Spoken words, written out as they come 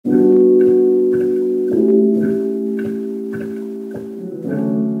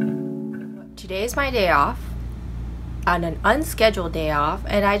today's my day off, on an unscheduled day off,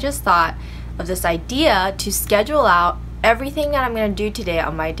 and I just thought of this idea to schedule out everything that I'm going to do today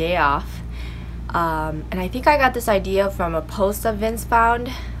on my day off. And I think I got this idea from a post that Vince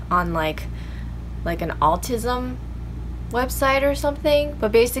found on like an autism website or something,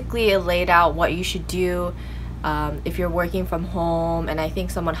 but basically it laid out what you should do if you're working from home, and I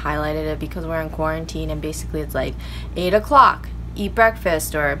think someone highlighted it because we're in quarantine, and basically it's like 8 o'clock eat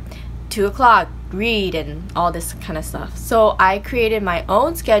breakfast, or 2 o'clock read, and all this kind of stuff. So I created my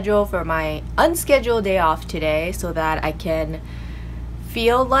own schedule for my unscheduled day off today so that I can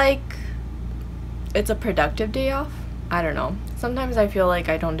feel like it's a productive day off. I don't know, sometimes I feel like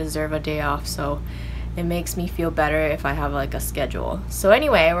I don't deserve a day off, so it makes me feel better if I have like a schedule. So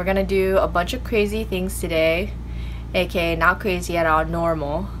anyway, we're gonna do a bunch of crazy things today, aka not crazy at all,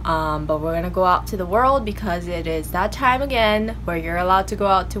 normal, but we're gonna go out to the world because it is that time again where you're allowed to go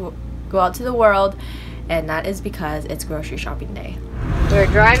out to the world, and that is because it's grocery shopping day. We're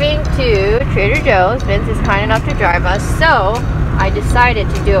driving to Trader Joe's. Vince is kind enough to drive us, so I decided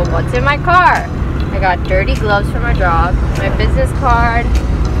to do a what's in my car. I got dirty gloves for my dog, my business card,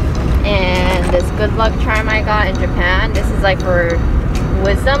 and this good luck charm I got in Japan. This is like for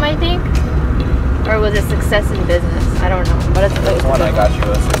wisdom, I think. Or was it success in business? I don't know. But it's the one I got you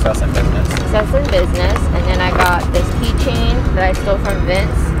was success in business. Success in business. And then I got this keychain that I stole from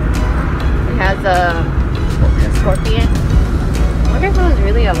Vince. It has a scorpion. I wonder if it was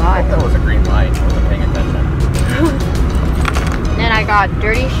really alive. I thought it was a green light. I wasn't paying attention. And then I got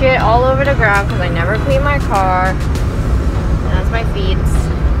dirty shit all over the ground because I never clean my car. And that's my feet.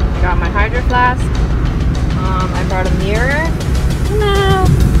 I got my hydro flask. I brought a mirror. No.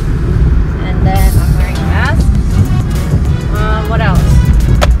 And then I'm wearing a mask. What else?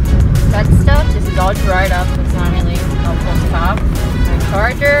 That stuff. This is all dried up. It's not really helpful to have. My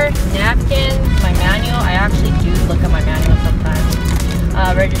charger, napkins, my manual. I actually do look at my manual sometimes.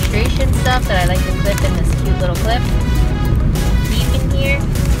 Registration stuff that I like to clip in this cute little clip. Keep in here.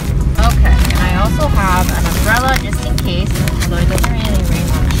 Okay. And I also have an umbrella just in case, although it doesn't really rain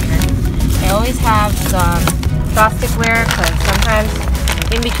on here. I always have some plasticware because sometimes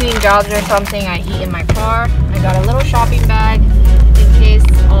in between jobs or something I eat in my car. I got a little shopping bag in case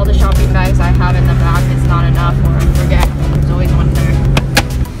all the shopping bags I have in the back is not enough, or I forget. There's always one there.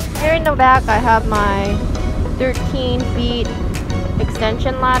 Here in the back I have my 13 feet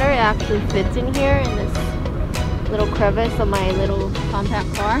extension ladder. It actually fits in here in this little crevice of my little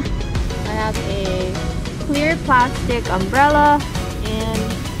compact car. I have a clear plastic umbrella and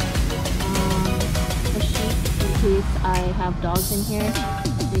a sheet in case I have dogs in here.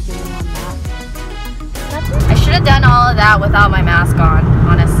 I should have done all of that without my mask on,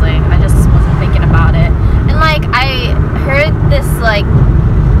 honestly. I just wasn't thinking about it. And like, I heard this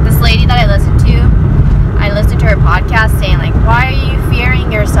lady that I listened to her podcast saying like, why are you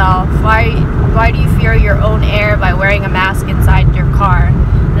fearing yourself? Why do you fear your own air by wearing a mask inside your car?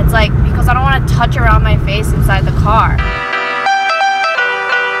 And it's like, because I don't want to touch around my face inside the car.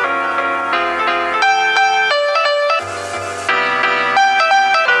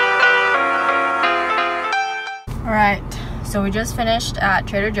 Alright, so we just finished at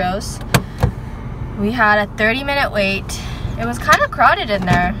Trader Joe's. We had a 30-minute wait. It was kind of crowded in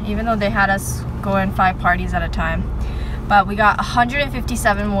there, even though they had us go in 5 parties at a time. But we got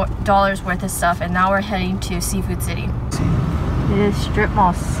 $157 worth of stuff, and now we're heading to Seafood City. It is Strip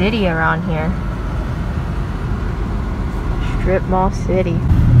Mall City around here. Strip Mall City.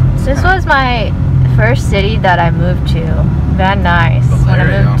 So this was my first city that I moved to, Van Nuys, when I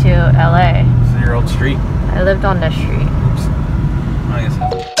moved to LA. This is your old street. I lived on the street. Oops. I guess so.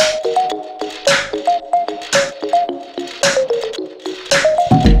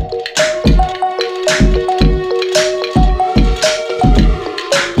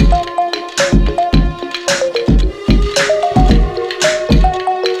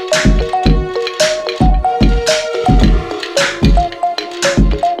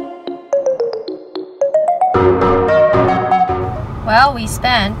 Well, we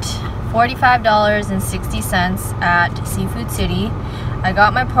spent $45.60 at Seafood City. I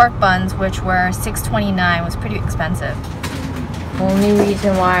got my pork buns, which were $6.29. It was pretty expensive. Only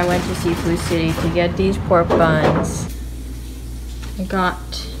reason why I went to Seafood City to get these pork buns. I got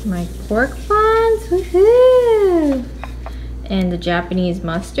my pork buns, woohoo! And the Japanese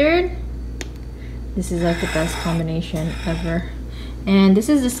mustard. This is like the best combination ever. And this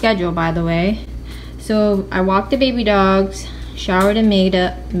is the schedule, by the way. So I walked the baby dogs, showered and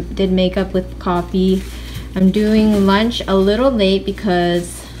did makeup with coffee. I'm doing lunch a little late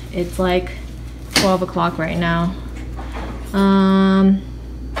because it's like 12 o'clock right now.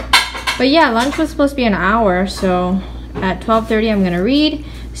 But But yeah, lunch was supposed to be an hour, so at 12:30 I'm gonna read,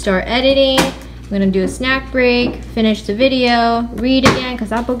 start editing. I'm gonna do a snack break, finish the video, read again because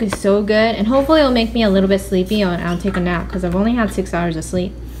that book is so good, and hopefully it'll make me a little bit sleepy and I'll take a nap because I've only had 6 hours of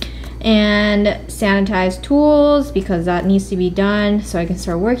sleep. And sanitize tools because that needs to be done so I can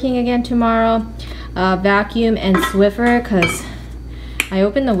start working again tomorrow. Vacuum and Swiffer because I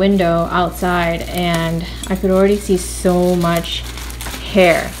opened the window outside and I could already see so much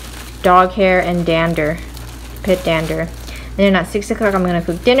hair, dog hair and dander, pit dander. And then at 6 o'clock I'm gonna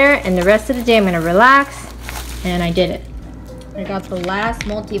cook dinner, and the rest of the day I'm gonna relax, and I did it. I got the last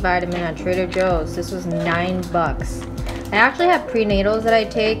multivitamin at Trader Joe's. This was $9. I actually have prenatals that I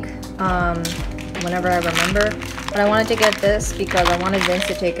take whenever I remember, but I wanted to get this because I wanted Vince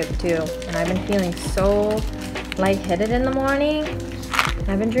to take it too. And I've been feeling so lightheaded in the morning.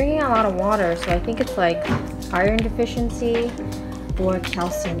 I've been drinking a lot of water, so I think it's like iron deficiency or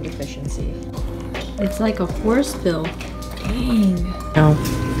calcium deficiency. It's like a horse pill. Dang. No,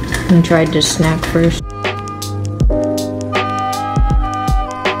 I'm gonna try this snack first.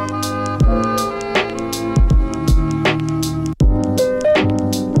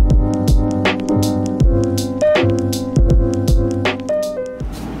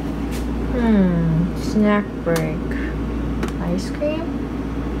 Snack break. Ice cream?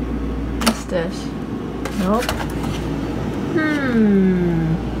 What's this? Nope.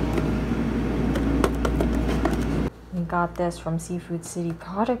 We got this from Seafood City,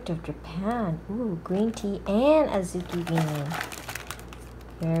 product of Japan. Ooh, green tea and azuki bean.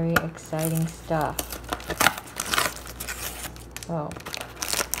 Very exciting stuff. Oh.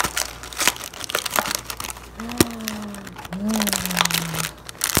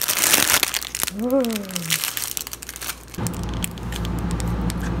 Ooh.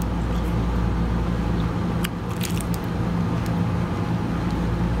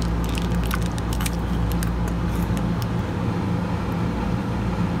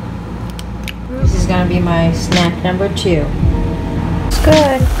 This is gonna be my snack number 2. It's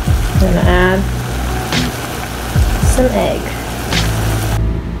good. I'm gonna add some egg.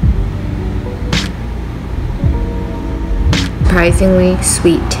 Surprisingly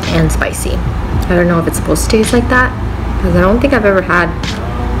sweet and spicy. I don't know if it's supposed to taste like that because I don't think I've ever had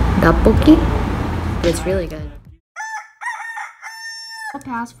tteokbokki. It's really good. It's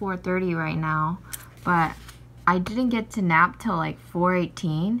past 4:30 right now, but I didn't get to nap till like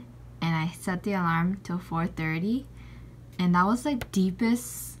 4:18, and I set the alarm till 4:30, and that was like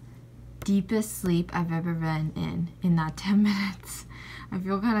deepest sleep I've ever been in that 10 minutes. I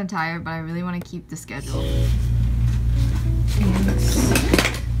feel kind of tired, but I really want to keep the schedule.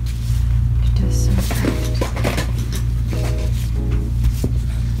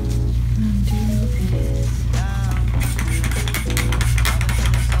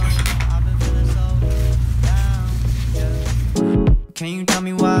 Can you tell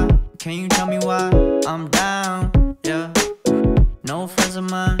me why? Can you tell me why I'm down? Yeah. No friends of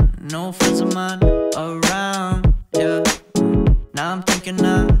mine around. Yeah. Now I'm thinking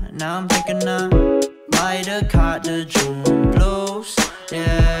might have caught the June blues.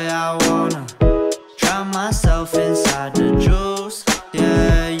 Yeah, I wanna drown myself inside the juice.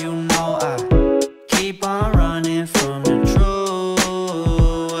 Yeah, you know I keep on running from the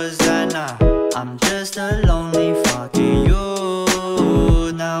truth. Was that not? I'm just a lonely fucking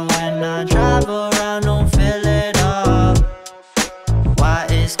you. Now when I drive around, don't fill it up. Why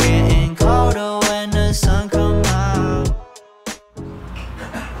it's getting colder when the sun come out.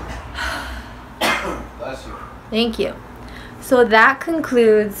 Bless you. Thank you. So that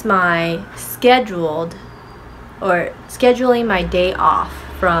concludes my scheduling my day off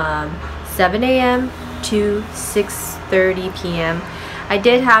from 7 a.m. to 6:30 p.m. I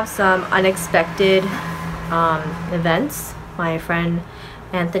did have some unexpected events. My friend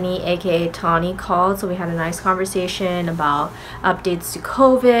Anthony, aka Tawny, called, so we had a nice conversation about updates to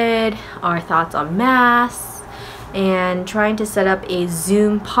COVID, our thoughts on masks, and trying to set up a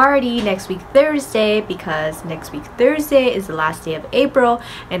Zoom party next week Thursday, because next week Thursday is the last day of April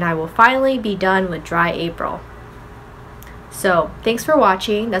and I will finally be done with dry April. So thanks for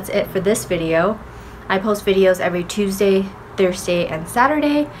watching. That's it for this video. I post videos every Tuesday, Thursday, and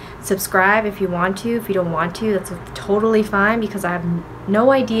Saturday. Subscribe if you want to. If you don't want to, that's totally fine, because I have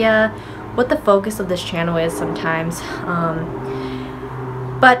no idea what the focus of this channel is sometimes.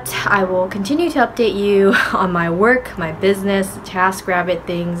 But I will continue to update you on my work, my business, TaskRabbit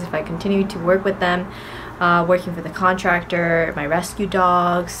things, if I continue to work with them, working for the contractor, my rescue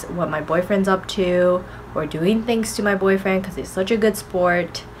dogs, what my boyfriend's up to, or doing things to my boyfriend because he's such a good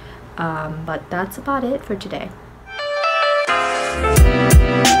sport. But that's about it for today.